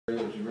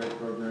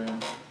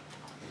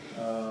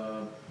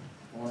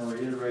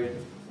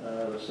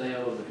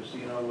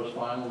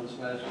final this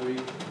last week,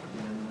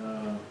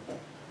 and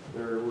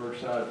we're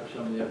excited for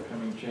some of the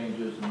upcoming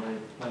changes, and they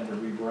plan to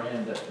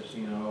rebrand that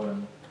casino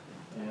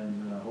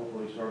and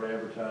hopefully start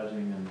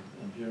advertising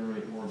and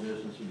generate more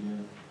business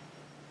again.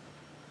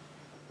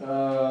 There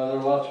are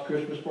lots of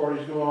Christmas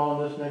parties going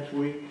on this next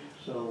week,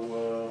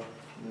 so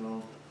you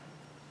know,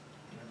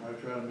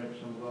 everybody try to make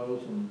some of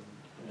those and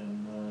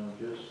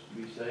just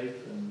be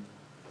safe, and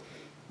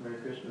Merry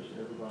Christmas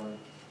to everybody.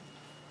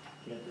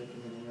 Can't think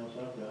of anything else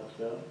I've got,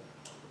 Scott.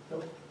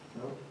 Nope.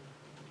 Nope.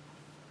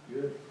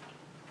 Good.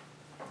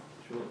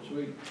 Short and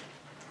sweet.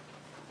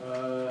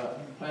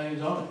 Planning and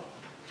zoning.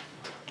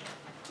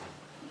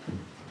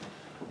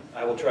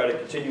 I will try to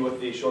continue with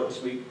the short and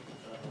sweet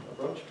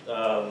approach.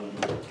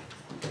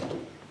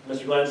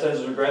 Mr. Glenn sends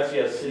his regrets. He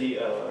has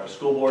our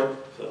school board,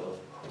 so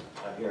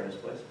I'm here in his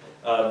place.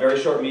 Very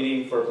short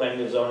meeting for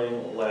planning and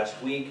zoning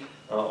last week.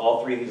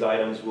 All three of these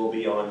items will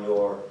be on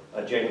your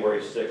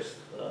January 6th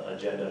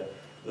agenda.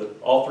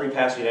 All three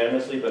passed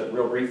unanimously, but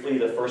real briefly,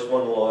 the first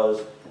one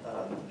was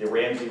the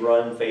Ramsey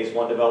Run Phase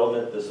 1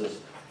 development. This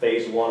is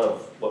Phase 1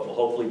 of what will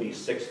hopefully be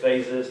 6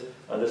 phases.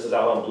 This is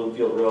out on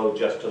Bloomfield Road,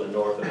 just to the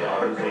north of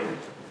Girardeau,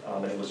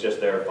 and it was just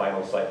their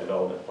final site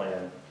development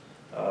plan.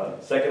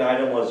 Second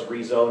item was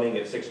rezoning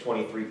at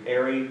 623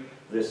 Perry.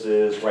 This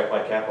is right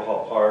by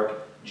Capitol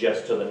Park,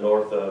 just to the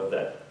north of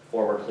that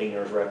former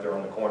cleaners right there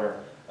on the corner.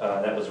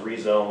 That was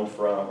rezoned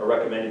from, or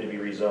recommended to be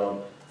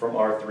rezoned from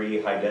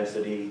R3 high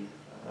density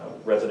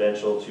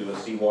residential to a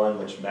C1,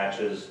 which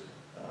matches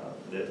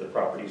the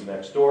properties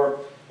next door.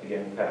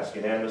 Again, passed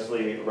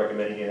unanimously,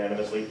 recommended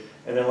unanimously.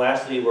 And then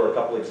lastly were a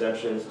couple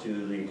exemptions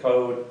to the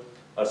code,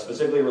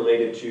 specifically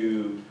related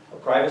to a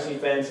privacy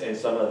fence and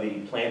some of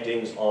the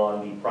plantings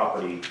on the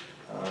property.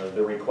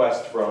 The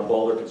request from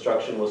Boulder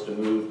Construction was to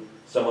move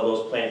some of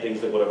those plantings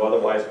that would have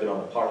otherwise been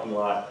on the parking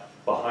lot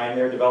behind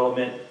their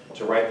development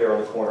to right there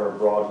on the corner of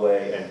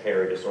Broadway and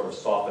Perry to sort of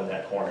soften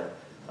that corner.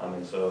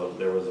 And so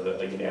there was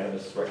a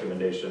unanimous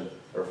recommendation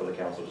for the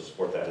council to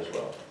support that as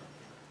well.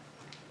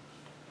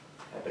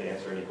 Happy to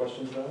answer any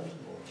questions about it.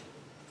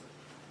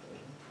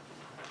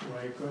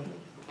 Any questions?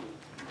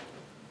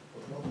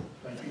 No.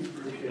 Thank you.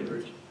 Appreciate it,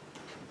 Rich.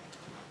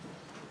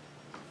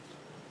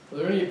 Are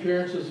there any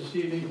appearances this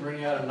evening for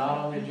any item not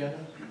on the agenda?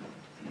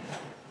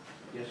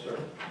 Yes, sir.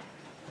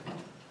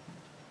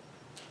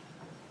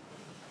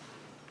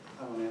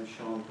 My name's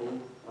Sean Poole.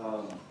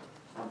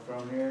 I'm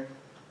from here.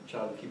 I'm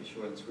trying to keep it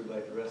short and sweet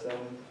like the rest of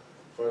them.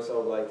 First, I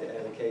would like to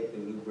advocate the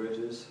new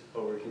bridges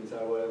over Kings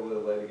Highway where the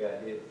lady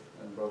got hit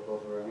and broke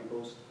both of her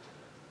ankles.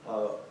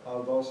 I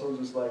would also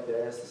just like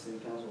to ask the city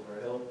council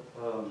for help.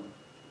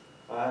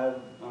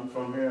 I'm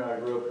from here. I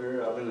grew up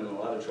here. I've been in a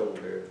lot of trouble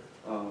here.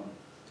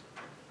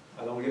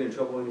 I don't get in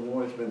trouble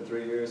anymore. It's been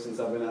 3 years since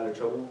I've been out of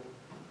trouble.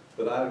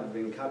 But I've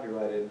been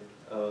copyrighted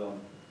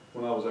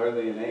when I was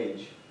early in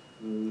age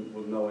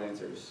with no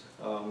answers.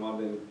 I've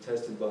been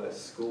tested by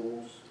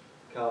schools,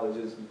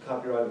 colleges,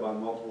 copyrighted by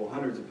multiple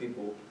hundreds of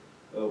people,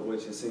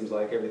 which it seems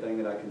like everything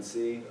that I can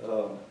see.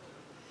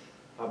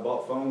 I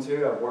bought phones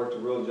here. I've worked a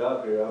real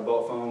job here. I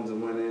bought phones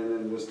and went in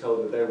and was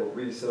told that they were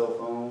resale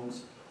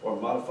phones or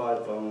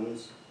modified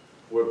phones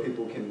where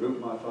people can root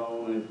my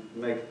phone and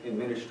make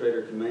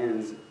administrator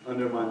commands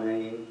under my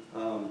name,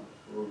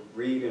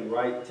 read and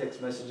write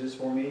text messages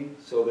for me,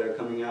 so they're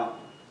coming out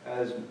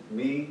as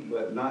me,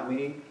 but not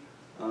me.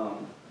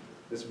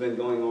 This has been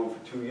going on for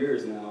 2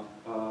 years now.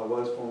 I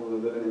was formerly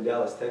living in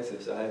Dallas,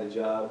 Texas. I had a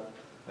job.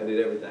 I did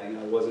everything.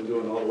 I wasn't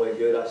doing all the way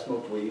good. I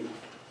smoked weed.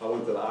 I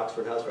went to the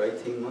Oxford House for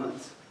 18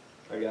 months.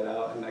 I got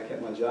out and I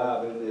kept my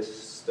job, and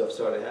this stuff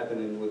started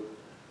happening with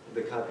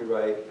the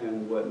copyright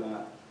and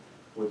whatnot,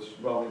 which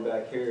brought me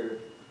back here,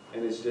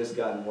 and it's just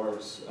gotten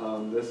worse.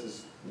 This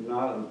is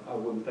not, I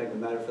wouldn't think, a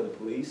matter for the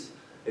police.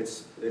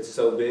 It's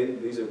so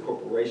big. These are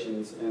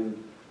corporations,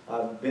 and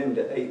I've been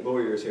to 8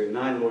 lawyers here,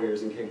 9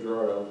 lawyers in Cape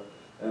Girardeau,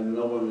 and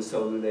no one has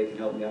told me they can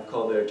help me. I've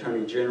called their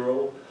attorney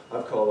general.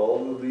 I've called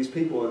all of these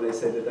people, and they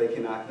said that they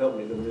cannot help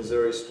me. The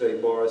Missouri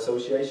State Bar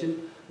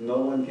Association, no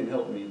one can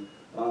help me.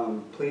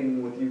 I'm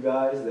pleading with you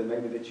guys that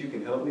maybe that you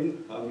can help me.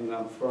 I mean,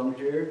 I'm from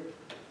here.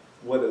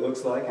 What it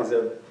looks like is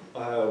that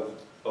I have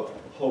a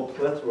whole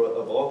plethora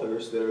of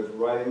authors that are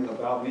writing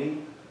about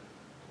me,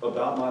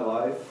 about my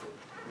life,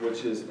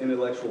 which is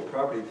intellectual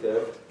property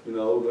theft. You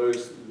know,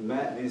 there's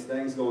these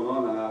things going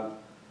on, and I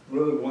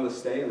really want to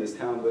stay in this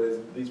town,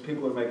 but these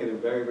people are making it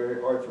very,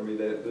 very hard for me.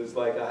 That it's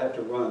like I have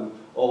to run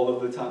all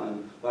of the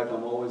time, like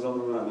I'm always on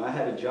the run. I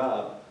had a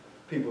job.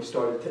 People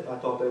started, I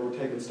thought they were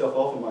taking stuff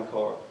off of my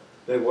car.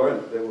 They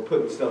weren't. They were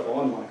putting stuff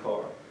on my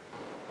car.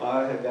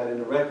 I had got in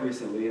a wreck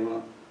recently,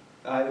 and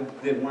I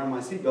didn't wear my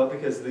seatbelt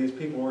because these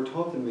people were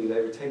taunting me.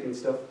 They were taking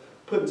stuff,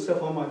 putting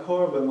stuff on my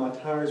car, but my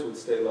tires would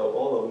stay low,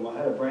 all of them. I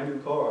had a brand new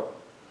car.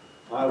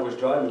 I was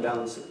driving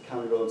down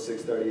County Road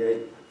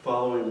 638,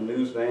 following a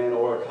news van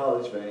or a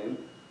college van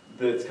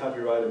that's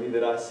copyrighted me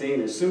that I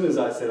seen as soon as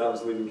I said I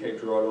was leaving Cape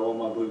Girardeau on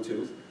my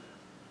Bluetooth.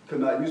 Could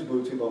not use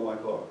Bluetooth on my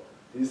car.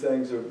 These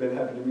things have been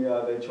happening to me.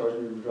 They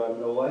charged me for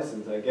driving no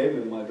license. I gave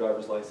them my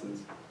driver's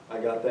license. I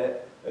got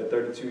that at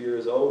 32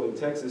 years old in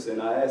Texas, and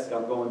I asked,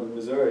 I'm going to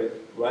Missouri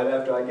right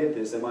after I get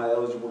this. Am I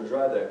eligible to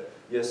drive there?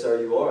 Yes,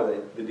 sir, you are,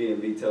 the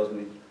DMV tells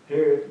me.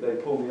 Here, they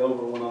pull me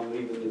over when I'm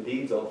leaving the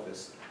deeds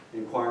office,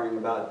 inquiring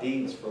about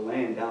deeds for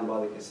land down by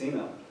the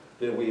casino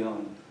that we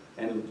own,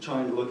 and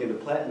trying to look into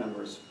plat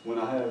numbers. When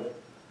I have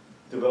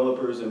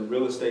developers and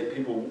real estate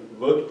people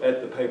look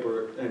at the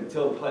paper and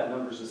tell the plat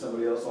numbers to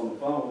somebody else on the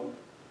phone,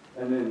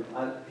 and then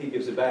he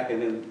gives it back,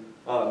 and then,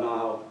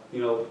 no,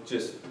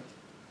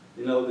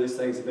 these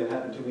things have been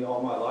happening to me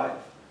all my life.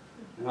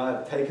 And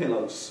I've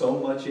taken so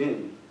much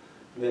in,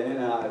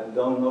 and I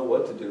don't know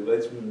what to do.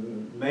 It's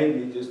made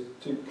me just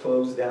to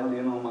close down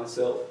in on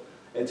myself.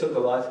 It took a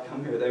lot to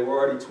come here. They were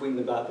already tweeting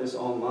about this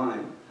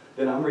online,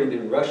 that I'm reading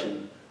in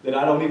Russian, that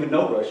I don't even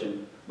know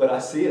Russian, but I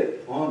see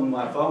it on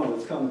my phone.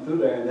 It's coming through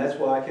there, and that's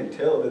why I can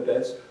tell that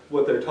that's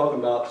what they're talking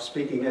about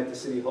speaking at the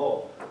city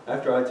hall,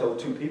 after I told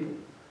 2 people,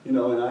 and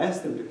I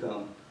asked them to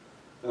come.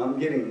 And I'm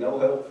getting no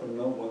help from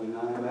no one, and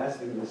I am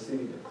asking the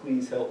city to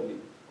please help me.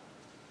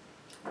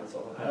 That's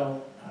all I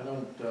have. I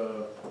don't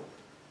know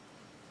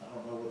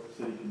what the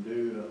city can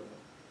do.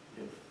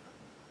 If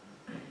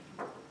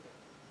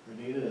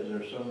Renita, is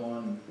there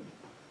someone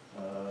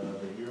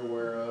that you're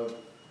aware of,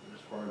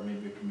 as far as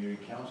maybe community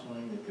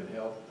counseling that could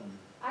help?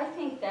 I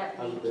think that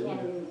we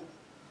can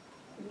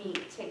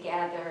meet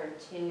together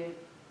to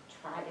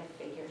try to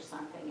figure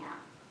something out.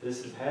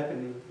 This is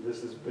happening.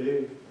 This is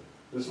big.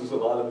 This is a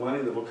lot of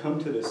money that will come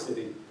to this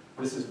city.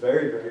 This is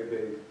very, very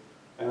big.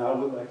 And I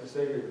would like to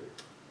stay here.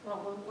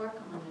 Well, we'll work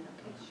on it,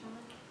 okay, Sean?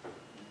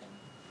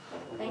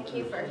 Thank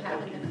you for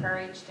having the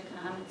courage to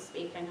come and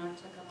speak. I know it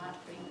took a lot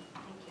for you.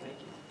 Thank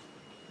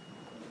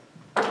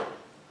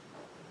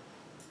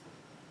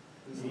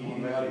you.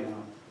 Anybody?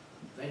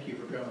 Thank you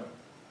for coming.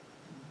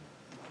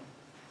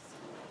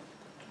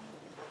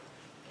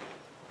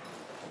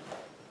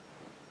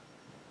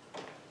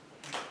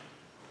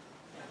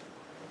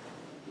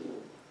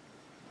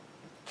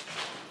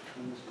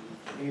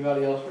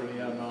 Anybody else for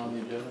any item on the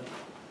agenda?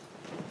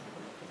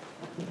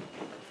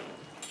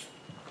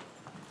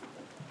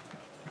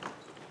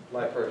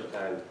 My first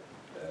time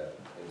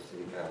in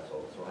city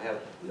council, so I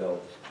have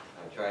notes.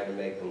 I tried to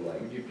make them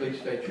like... Would you please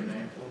state your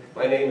name, please?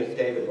 My name is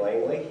David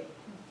Langley.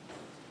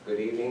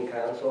 Good evening,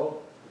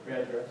 council. Your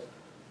address?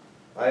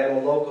 I am a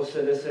local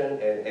citizen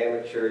and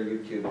amateur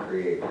YouTube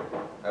creator.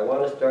 I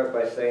want to start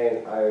by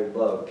saying I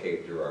love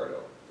Cape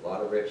Girardeau. A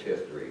lot of rich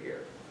history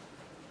here.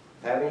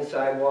 Having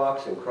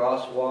sidewalks and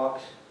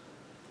crosswalks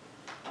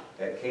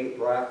at Cape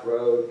Rock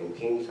Road and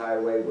Kings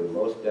Highway would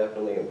most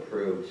definitely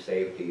improve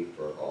safety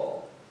for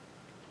all.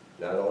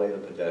 Not only the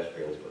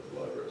pedestrians, but the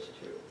motorists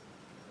too.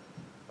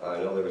 I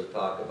know there was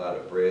talk about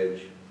a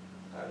bridge.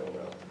 I don't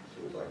know.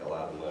 Seems like a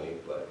lot of money,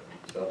 but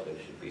something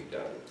should be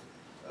done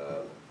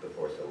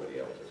before somebody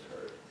else is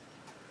hurt.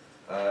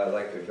 I'd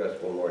like to address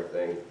one more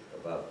thing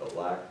about the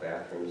locked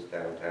bathrooms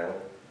downtown.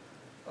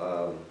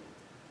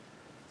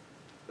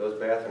 Those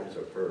bathrooms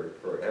are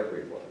for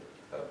everyone.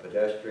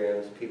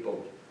 Pedestrians,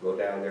 people go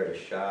down there to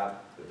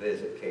shop, to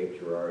visit Cape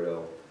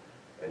Girardeau,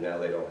 and now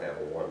they don't have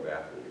a warm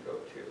bathroom to go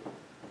to.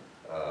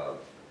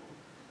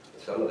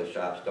 Some of the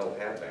shops don't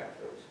have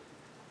bathrooms,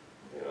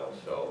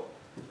 so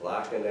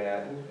locking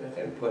that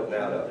and putting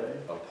out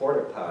a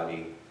porta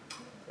potty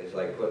is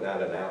like putting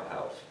out an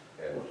outhouse.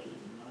 And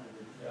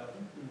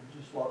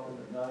Just lock them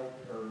at night,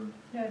 or?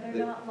 No,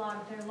 they're not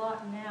locked. They're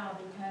locked now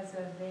because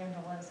of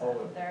vandalism.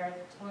 Oh. Their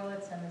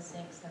toilets and the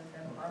sinks have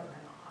been broken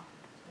off.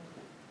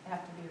 They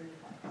have to be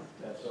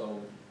replaced.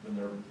 So when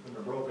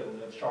they're broken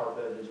and it's sharp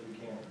edges, we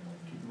can't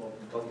keep them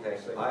open. okay,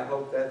 I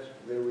hope that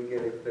we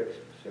get it fixed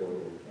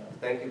soon.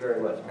 Thank you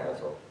very much,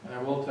 council. And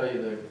I will tell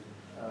you that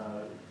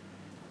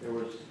there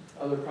was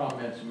other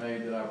comments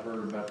made that I've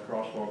heard about the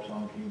crosswalks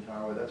on Kings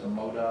Highway. That's a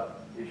MoDOT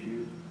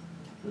issue,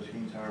 because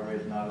Kings Highway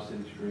is not a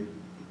city street.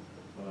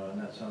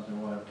 And that's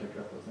something we'll have to take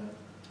up with them.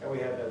 And we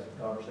have had some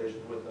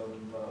conversations with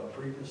them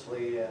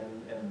previously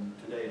and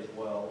today as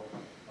well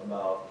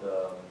about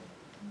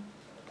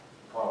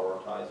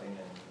prioritizing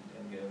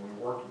and again,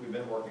 we've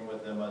been working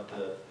with them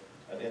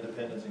at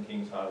Independence and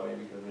Kings Highway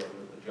because we have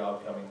a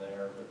job coming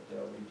there, but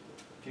we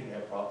continue to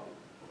have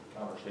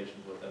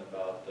conversations with them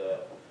about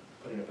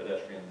putting a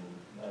pedestrian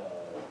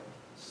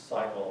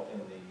cycle in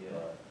the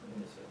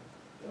city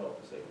to help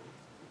the city.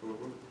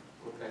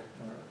 Okay.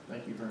 All right.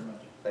 Thank you very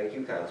much. Thank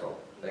you, council.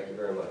 Thank you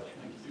very much.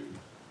 Thank you.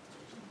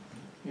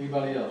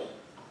 Anybody else?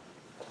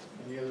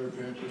 Any other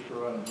appearances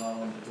for items not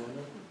on the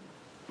agenda?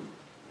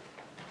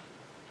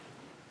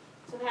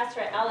 So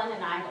Pastor Ellen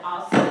and I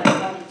also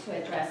wanted to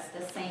address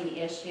the same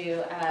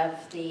issue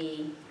of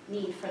the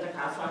need for the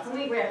crosswalks. And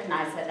we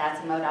recognize that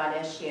that's a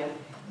MoDOT issue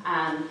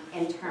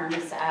in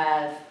terms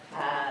of,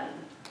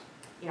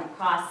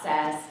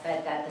 process,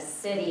 but that the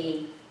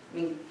city,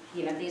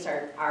 these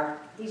are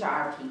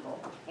our people.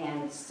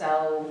 And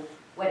so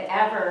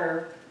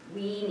whatever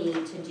we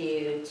need to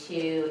do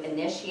to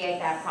initiate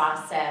that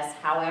process,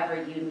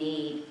 however you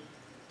need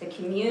the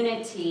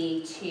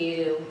community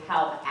to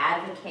help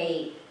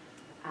advocate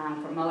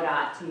for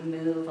MoDOT to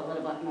move a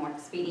little bit more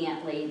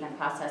expediently than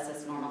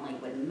processes normally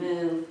would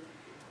move.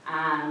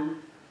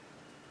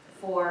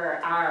 For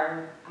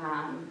our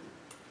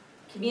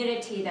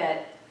community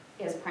that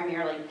is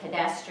primarily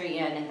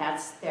pedestrian and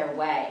that's their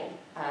way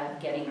of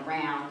getting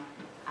around,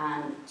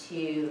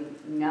 to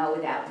know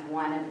that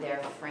one of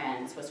their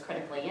friends was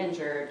critically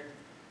injured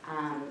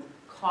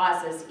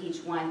causes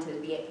each one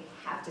to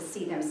have to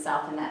see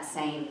themselves in that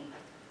same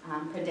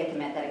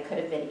predicament, that it could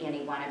have been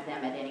any one of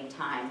them at any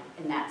time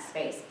in that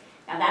space.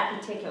 Now that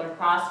particular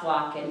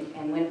crosswalk,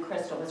 and when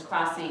Crystal was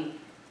crossing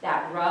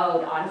that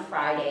road on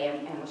Friday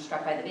and was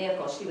struck by the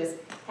vehicle, she was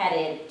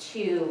headed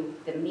to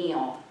the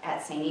meal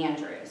at St.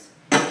 Andrews.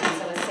 And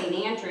so with St.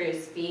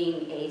 Andrews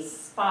being a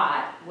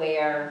spot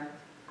where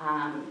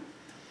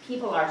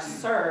people are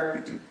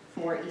served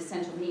for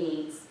essential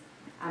needs,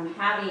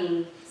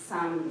 having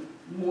some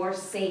more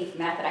safe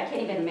method. I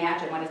can't even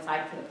imagine what it's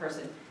like for the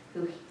person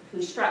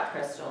who struck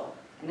Crystal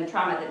and the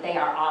trauma that they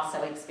are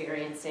also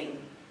experiencing.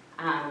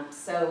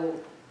 So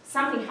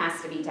something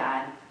has to be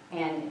done.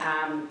 And,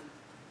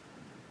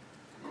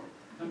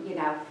 you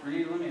know.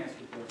 Renee, let me ask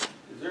you a question.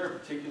 Is there a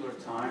particular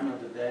time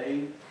of the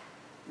day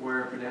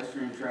where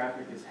pedestrian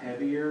traffic is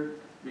heavier?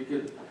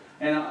 Because,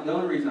 and the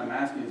only reason I'm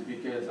asking is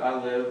because I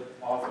live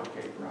off of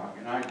Cape Rock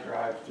and I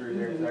drive through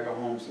there because I go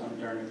home some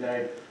during the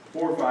day,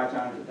 4 or 5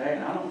 times a day,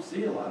 and I don't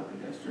see a lot of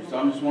pedestrians. So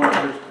I'm just wondering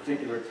if there's a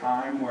particular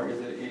time, or is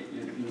it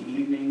in the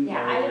evening?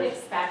 Yeah, I would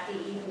expect the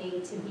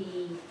evening to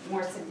be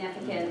more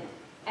significant,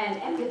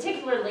 and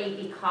particularly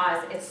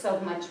because it's so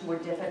much more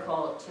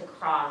difficult to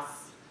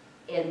cross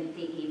in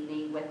the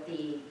evening with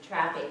the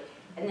traffic.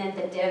 And then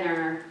the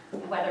dinner,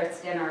 whether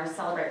it's dinner or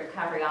Celebrate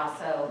Recovery,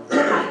 also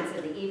happens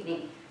in the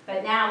evening.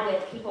 But now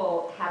with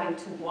people having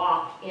to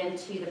walk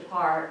into the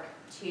park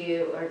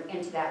or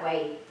into that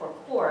way for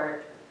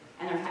court,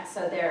 and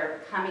so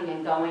they're coming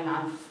and going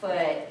on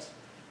foot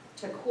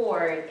to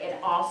court, it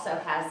also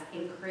has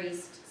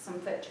increased some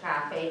foot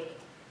traffic.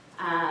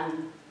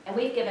 And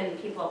we've given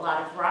people a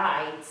lot of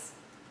rides,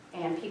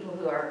 and people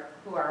who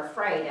are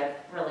afraid of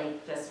really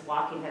just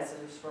walking, because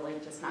it's really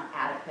just not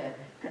adequate.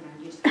 You know,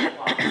 you just can't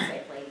walk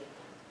safely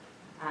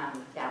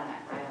down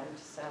that road.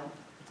 So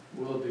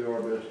We'll do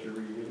our best to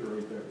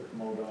reiterate that with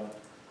MoDOT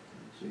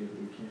and see if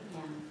we can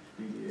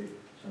deviate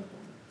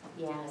something.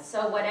 yeah,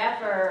 so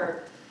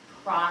whatever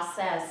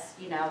process,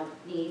 you know,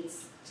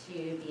 needs to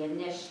be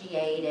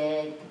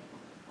initiated,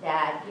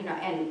 that, you know,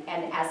 and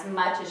as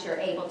much as you're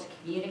able to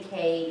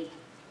communicate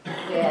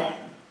with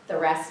the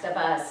rest of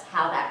us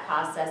how that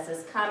process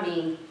is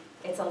coming,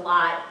 it's a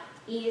lot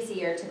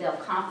easier to build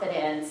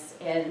confidence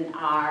in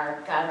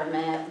our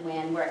government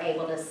when we're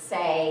able to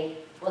say,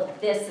 well,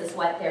 this is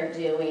what they're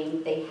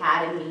doing. They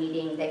had a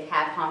meeting, they've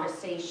had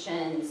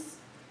conversations,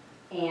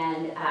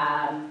 and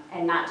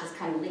not just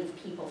kind of leave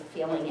people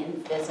feeling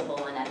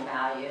invisible and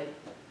unvalued.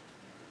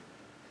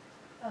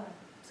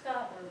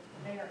 Scott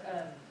or Mayor,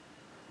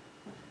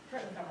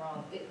 correct me if I'm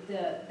wrong,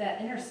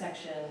 that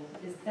intersection,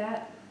 is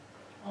that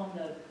on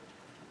the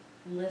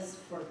list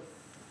for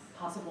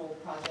possible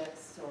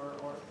projects or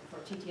for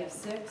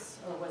TTF6,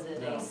 or was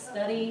it No. a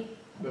study,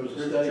 There was a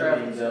There's study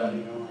traffic being study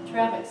done, going on.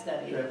 traffic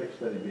study? traffic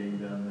study being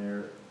done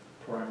there,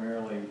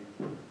 primarily,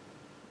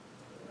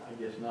 I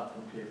guess not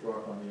from Cape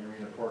Rock, on the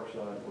Arena Park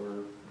side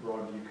where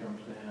Broadview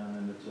comes down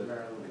and it's a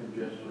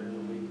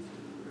congestion.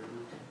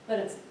 But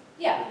it's,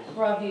 yeah,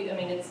 Broadview, I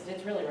mean,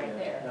 it's really right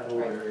there. That whole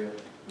right? area.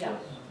 Yeah.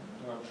 yes.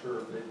 And I'm sure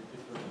if the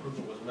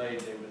improvement was made,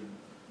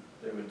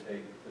 they would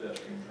take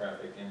pedestrian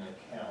traffic into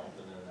account,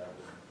 and then that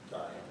would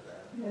tie into that.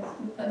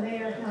 Yes,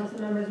 Mayor, council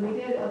members, we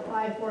did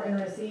apply for and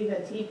receive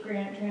a TEEP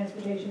grant,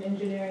 Transportation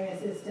Engineering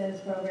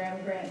Assistance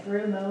Program grant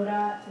through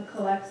MoDOT to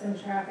collect some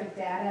traffic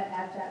data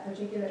at that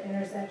particular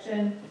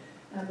intersection.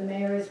 The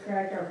mayor is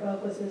correct, our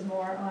focus is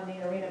more on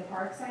the Arena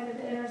Park side of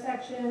the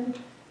intersection,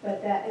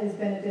 but that has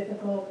been a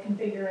difficult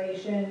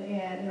configuration,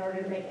 and in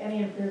order to make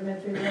any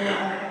improvements, we really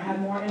want to have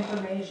more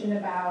information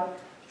about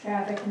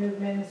traffic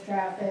movements,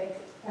 traffic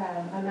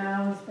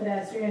amounts,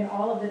 pedestrian,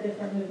 all of the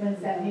different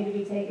movements that need to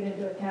be taken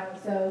into account.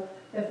 So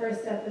the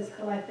first step is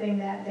collecting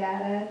that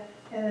data,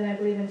 and then I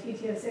believe in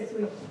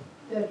TTF6,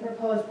 the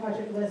proposed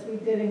project list, we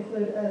did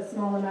include a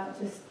small amount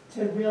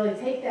to really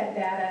take that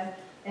data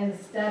and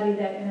study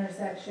that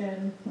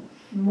intersection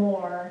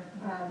more.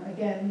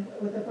 Again,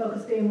 with the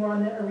focus being more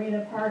on the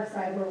Arena Park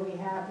side where we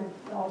have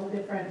all the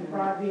different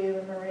Broadview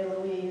and Marie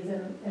Louise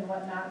and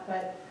whatnot,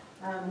 but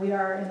we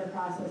are in the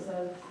process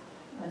of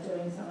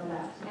doing some of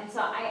that. And so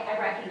I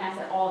recognize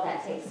that all of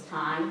that takes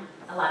time,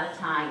 a lot of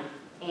time,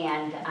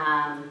 and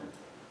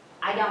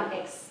I don't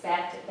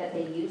expect that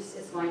the use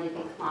is going to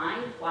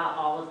decline while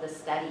all of the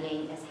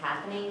studying is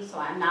happening, so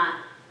I'm not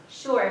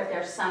sure if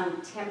there's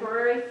some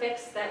temporary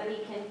fix that we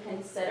can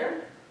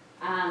consider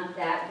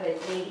that would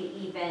maybe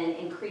even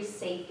increase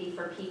safety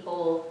for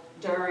people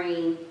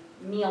during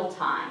meal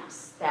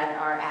times that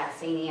are at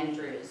St.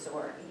 Andrews,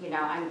 or, you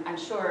know, I'm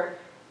sure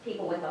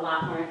people with a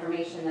lot more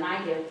information than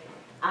I do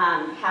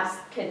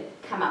could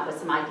come up with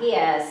some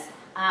ideas.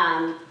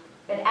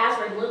 But as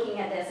we're looking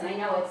at this, and I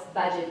know it's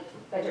budget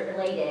budget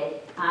related,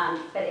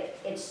 but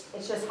it's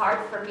just hard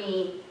for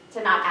me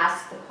to not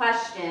ask the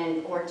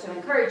question, or to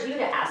encourage you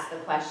to ask the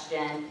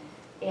question,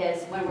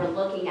 is when we're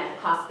looking at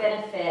the cost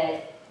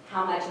benefit,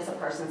 how much is a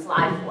person's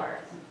life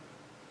worth?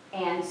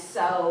 And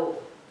so,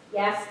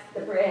 yes,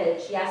 the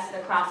bridge, yes, the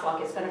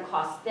crosswalk is gonna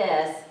cost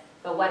this,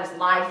 but what is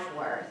life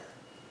worth?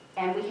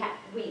 And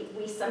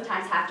we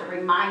sometimes have to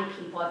remind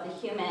people of the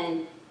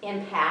human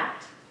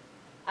impact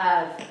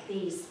of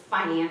these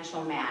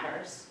financial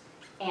matters.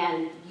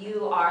 And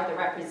you are the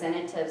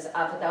representatives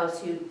of those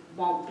who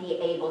won't be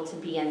able to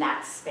be in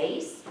that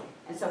space.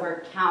 And so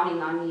we're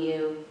counting on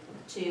you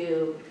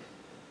to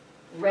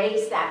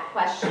raise that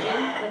question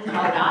with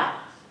MoDOT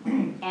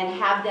and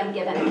have them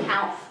give an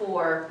account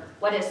for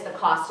what is the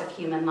cost of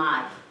human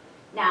life.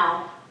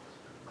 Now,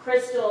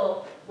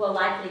 Crystal will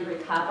likely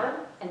recover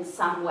in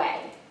some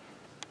way.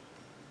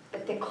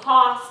 But the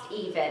cost,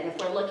 even if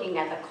we're looking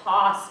at the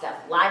cost of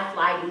life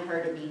flighting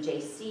her to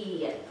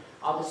BJC and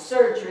all the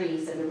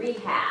surgeries and the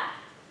rehab,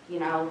 you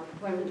know,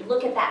 when we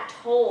look at that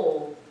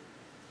toll,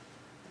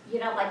 you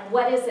know, like,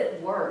 what is it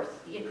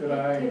worth? You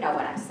know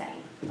what I'm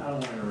saying. I don't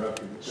want to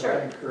interrupt you, but could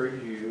Sure. I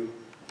encourage you,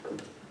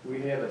 we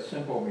have a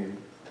simple meeting,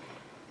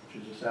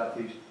 which is the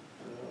Southeast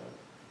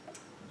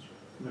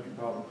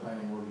Metropolitan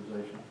Planning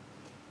Organization.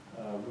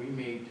 We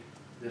meet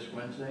this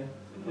Wednesday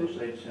at the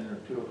Osage Center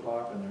at 2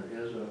 o'clock, and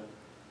there is a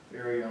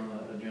area on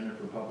the agenda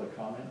for public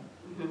comment.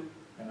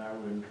 And I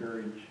would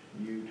encourage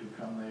you to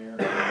come there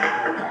and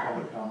have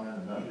public comment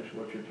about just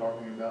what you're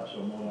talking about, so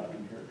MoDOT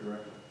can hear it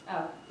directly.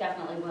 Oh,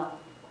 definitely will.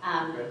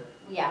 Okay.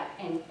 Yeah,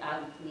 and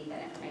I'll need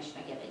that information.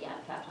 I give it, yeah,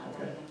 Captain.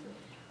 Okay.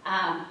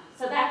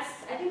 So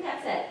I think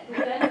that's it. We're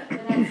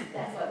good.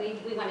 That's what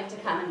we wanted to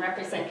come and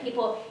represent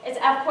people. It's,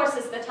 of course,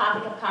 it's the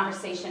topic of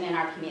conversation in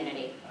our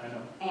community. I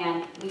know.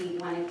 And we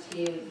wanted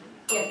to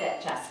give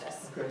that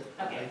justice. Okay.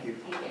 Okay. Thank you.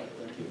 Thank you.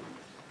 Thank you.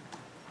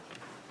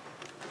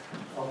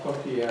 I'll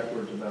talk to you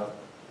afterwards about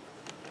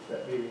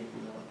that meeting, if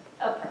you want.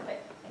 Oh,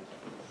 perfect. Thank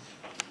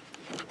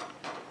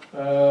you.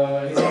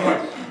 Anything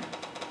else?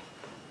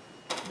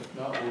 If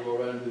not, we'll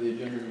go right into the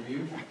agenda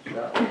review.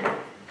 Scott?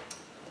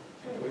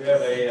 We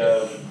have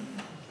a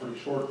pretty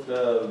short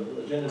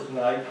agenda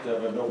tonight. We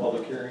have no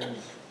public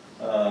hearings.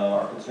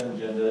 Our consent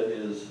agenda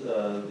is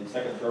the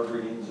second and third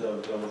readings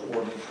of those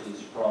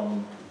ordinances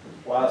from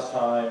last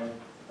time,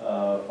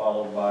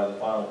 followed by the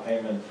final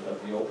payment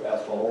of the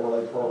asphalt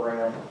overlay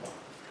program.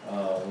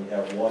 We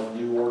have one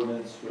new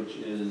ordinance, which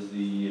is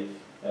the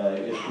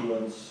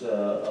issuance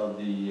of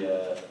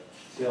the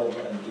sale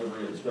and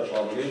delivery of special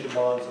obligation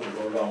bonds that we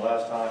voted on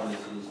last time.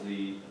 This is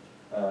the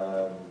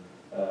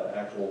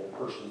actual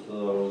purchase of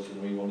those,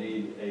 and we will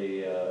need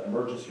a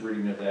emergency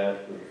reading of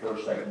that for the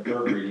first, second, and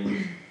third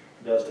readings.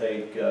 It does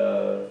take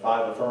 5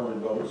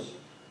 affirmative votes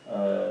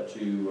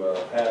to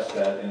pass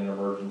that in an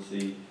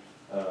emergency,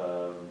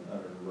 under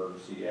an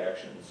emergency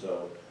action.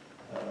 So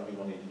we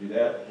will need to do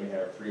that. We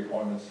have 3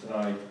 appointments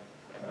tonight,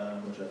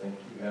 which I think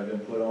you have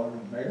input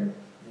on, Mayor.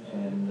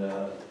 And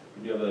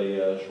we do have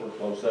a short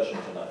closed session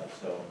tonight.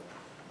 So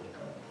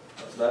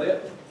that's about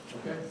it.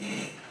 Okay.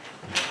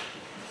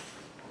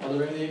 Are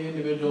there any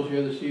individuals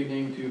here this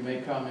evening to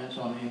make comments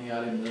on any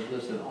item that's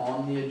listed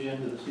on the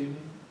agenda this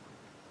evening?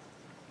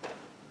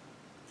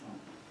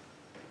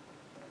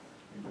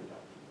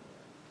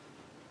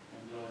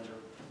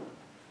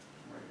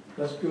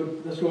 Let's go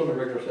into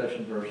regular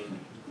session first.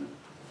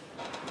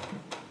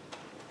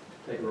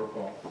 Take a roll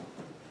call.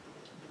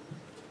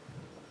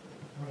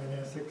 Ryan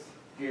Essex,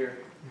 Here.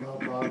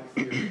 Bob Fox,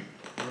 here.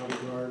 Robbie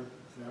Guard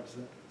is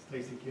absent.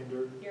 Stacy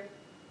Kinder. Here.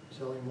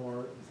 Shelley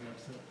Moore is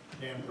absent.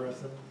 Dan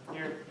Preston.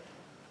 Here.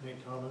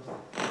 Nate Thomas.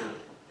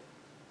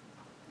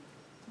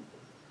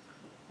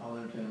 I'll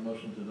entertain a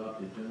motion to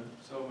adopt the agenda.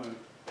 So moved.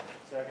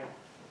 Second.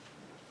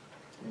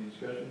 Any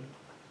discussion?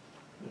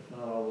 If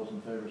not, all those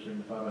in favor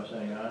signify by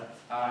saying aye.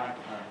 Aye.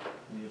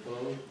 Any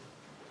opposed?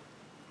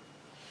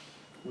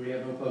 We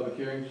have no public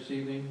hearings this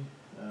evening.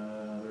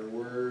 There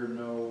were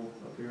no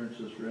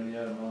appearances for any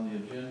item on the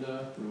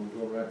agenda. We will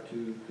go right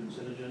to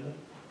consent agenda.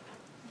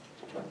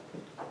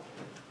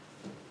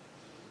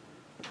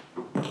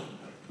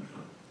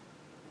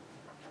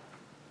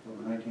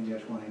 Number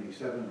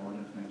 19-187,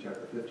 ordinance amending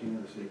chapter 15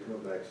 of the city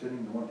code by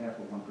extending the 1/2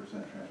 of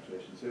 1%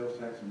 transportation sales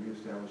tax and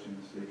reestablishing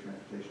the city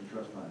transportation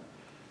trust fund,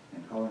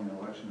 and calling an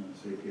election in the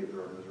city of Cape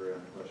Girardeau, Missouri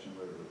on the question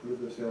whether to approve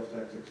the sales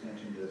tax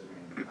extension,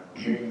 designating the time of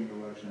holding the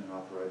election, and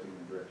authorizing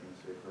and directing the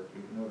city clerk to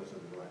give notice of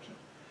the election.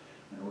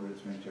 In order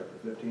to amend chapter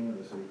 15 of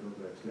the city code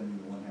by extending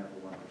the 1/2 of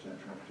 1%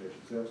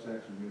 transportation sales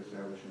tax and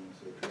reestablishing the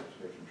city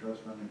transportation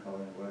trust fund, and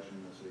calling an election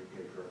in the city of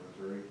Cape Girardeau,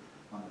 Missouri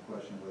on the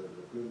question whether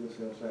to approve the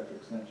sales tax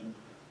extension,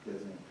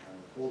 designating the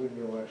time of holding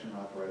the election,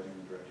 authorizing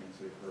and directing the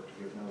city clerk to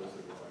give notice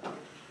of the election.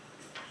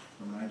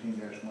 Number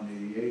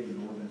 19-188,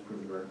 an ordinance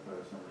approving the Garden Plat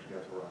of Summers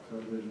Castle Rock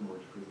subdivision,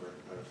 ordinance approving the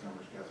Garden Plat of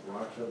Summers Castle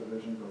Rock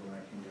subdivision. Number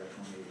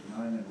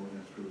 19-189, an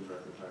ordinance approving the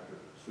Garden Plat of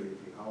City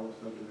of Hollow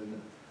subdivision,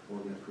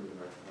 ordinance approving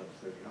the Garden Plat of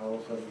City Hollow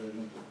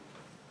subdivision.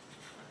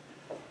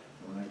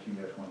 Number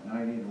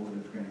 19-190, an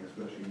ordinance granting a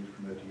special use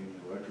permit to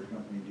Union Electric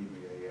Company,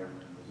 DBA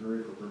Ameren,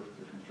 Missouri for purpose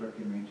of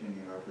constructing,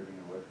 maintaining, and operating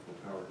an electrical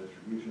power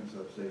distribution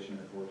substation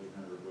at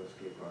 1400 West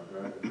Cape Cod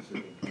Drive in the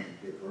city and county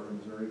of Cape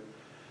Girardeau, Missouri.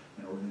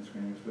 An ordinance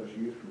granting special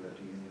use permit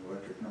to Union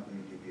Electric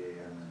Company,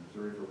 DBA Ameren,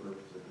 Missouri for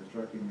purpose of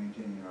constructing,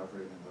 maintaining, and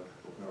operating an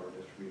electrical power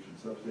distribution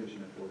substation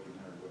at 1400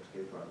 West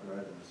Cape Cod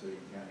Drive in the city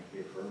and county of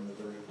Cape Girardeau,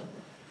 Missouri.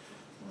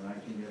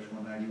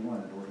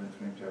 19-191, an ordinance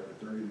amending chapter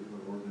 30 of the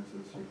code of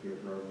ordinances of the city of Cape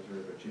Girardeau,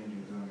 Missouri by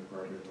changing zoning of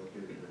property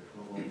located at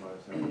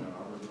 1205 South Mount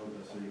Auburn Road in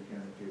the city and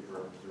county of Cape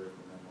Girardeau, Missouri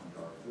from M1 to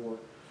R4.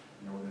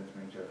 An ordinance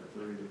amending chapter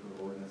 30 of the code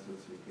of ordinances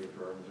of the city of Cape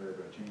Girardeau, Missouri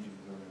by changing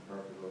zoning of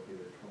property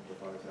located at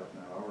 1205 South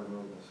Mount Auburn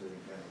Road in the city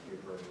and county of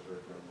Cape Girardeau,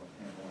 Missouri from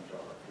M1 to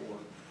R4.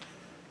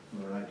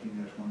 Number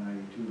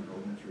 19-192, an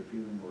ordinance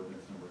repealing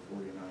ordinance number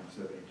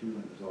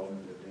 4972 and dissolving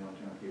the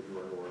downtown Cape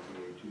Girardeau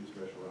RPA 2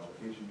 special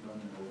allocation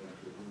fund, and ordinance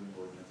repealing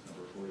ordinance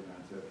number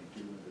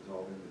 4972 and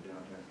dissolving the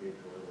downtown Cape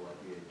Girardeau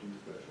RPA 2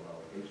 special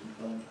allocation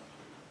fund.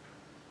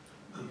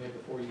 You have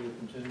before you the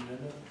consent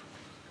agenda?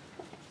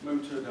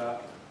 Move to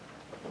adopt.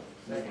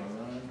 Second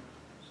by Ryan,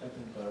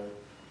 second by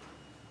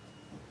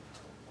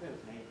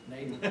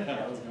Nate.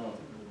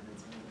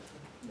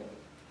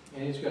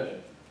 Any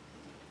discussion?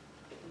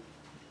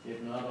 If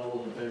not, all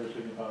those in favor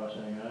signify by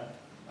saying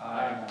aye.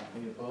 Aye.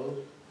 Any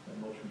opposed? That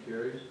motion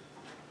carries.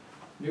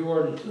 New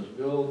ordinances,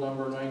 bill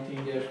number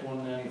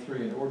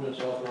 19-193, an ordinance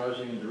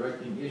authorizing and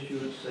directing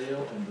issuance,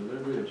 sale, and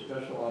delivery of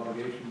special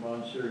obligation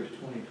bond series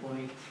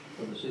 2020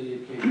 for the city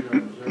of Cape Girardeau,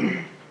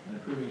 Missouri, and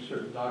approving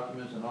certain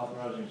documents and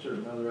authorizing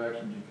certain other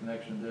actions in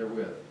connection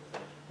therewith.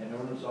 An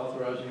ordinance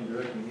authorizing and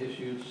directing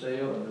issuance,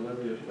 sale, and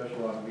delivery of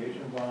special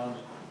obligation bonds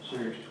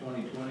series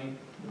 2020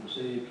 for the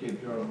city of Cape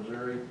Girardeau,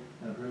 Missouri,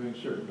 and approving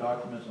certain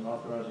documents and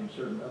authorizing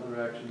certain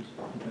other actions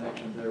in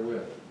connection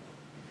therewith.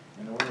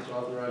 An ordinance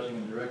authorizing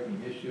and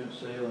directing issuance,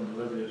 sale, and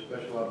delivery of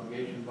special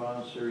obligation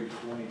bonds, Series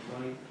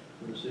 2020,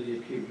 for the city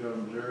of Cape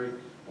Girardeau, Missouri,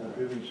 and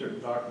approving certain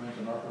documents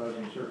and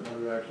authorizing certain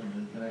other actions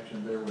in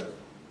connection therewith.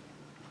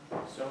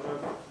 So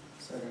moved.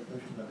 Second.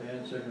 Motion by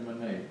Dan, second by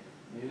Nate.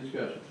 Any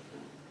discussion?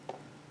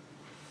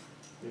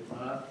 If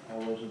not,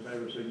 all those in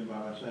favor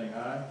signify by saying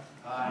aye.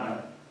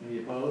 Aye. Any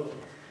opposed?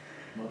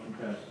 Motion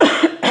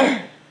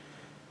passes.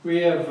 We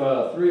have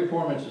three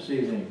appointments this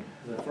evening.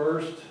 The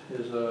first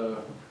is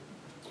a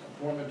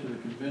appointment to the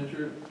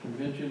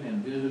Convention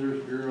and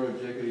Visitors Bureau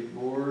Executive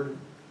Board,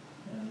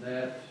 and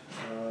that,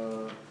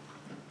 I'll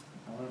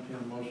entertain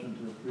a motion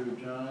to approve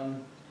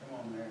John Come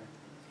on, Mayor.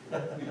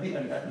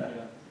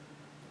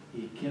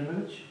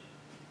 Ekinovich.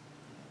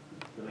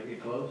 Did I get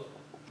close?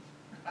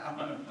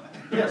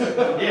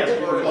 Yes,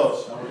 we're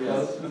close. Are we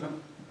close?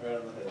 Right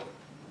on the head.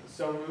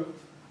 So moved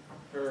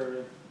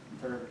for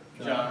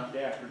John.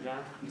 Yeah, for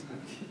John.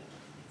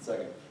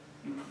 Second.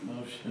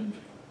 Motion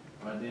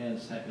by Dan,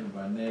 second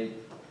by Nate.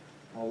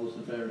 All those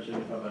in favor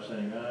signify by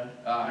saying aye.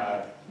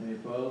 Aye. Any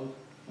opposed?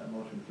 That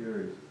motion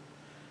carries.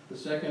 The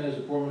second is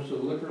appointments to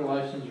the Liquor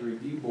License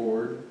Review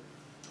Board.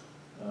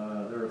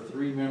 There are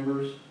three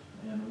members,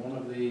 and one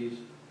of these,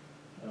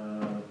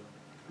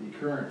 the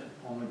current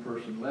only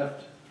person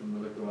left from the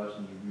Liquor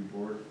License Review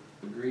Board,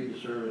 agreed to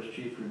serve as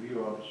Chief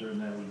Review Officer, and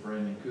that was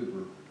Brandon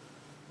Cooper.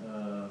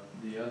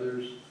 The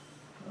others,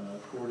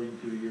 according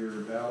to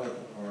your ballot,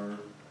 are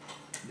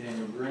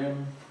Daniel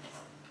Grimm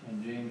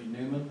and James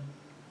Newman.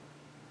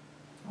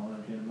 I'll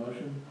entertain a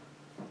motion.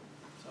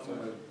 So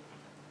moved.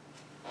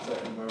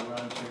 Second by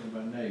Ryan, second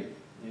by Nate.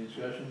 Any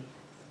discussion?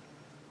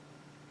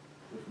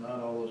 If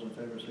not, all those in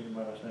favor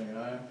signify by saying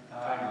aye.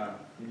 Aye.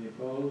 Any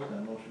opposed?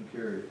 That motion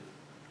carries.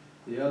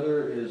 The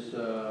other is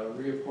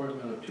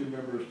reappointment of two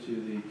members to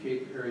the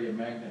Cape Area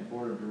Magnet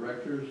Board of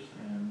Directors,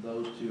 and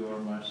those two are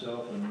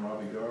myself and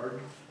Robbie Gard.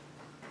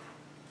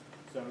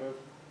 So moved.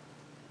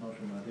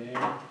 Motion by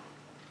Dan,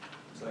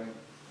 Second.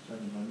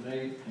 second by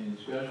Nate. Any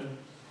discussion?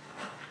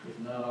 If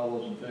not, all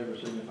those in favor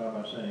signify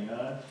by saying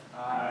aye.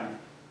 Aye.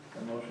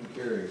 That motion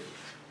carries.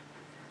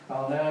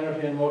 I'll now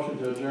entertain a motion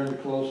to adjourn to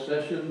closed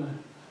session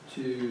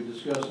to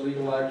discuss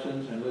legal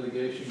actions and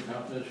litigation,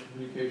 confidential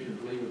communications,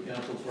 legal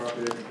counsel,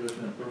 property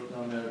acquisition, and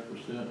personnel matters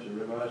pursuant to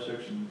revised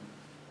section,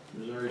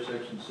 Missouri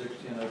section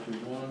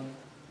 1602.1,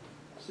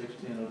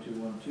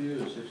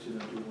 1602.12, and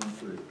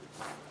 1602.13.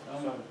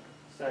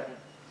 Second.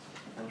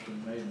 Motion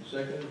made and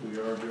seconded. We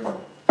are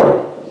adjourned.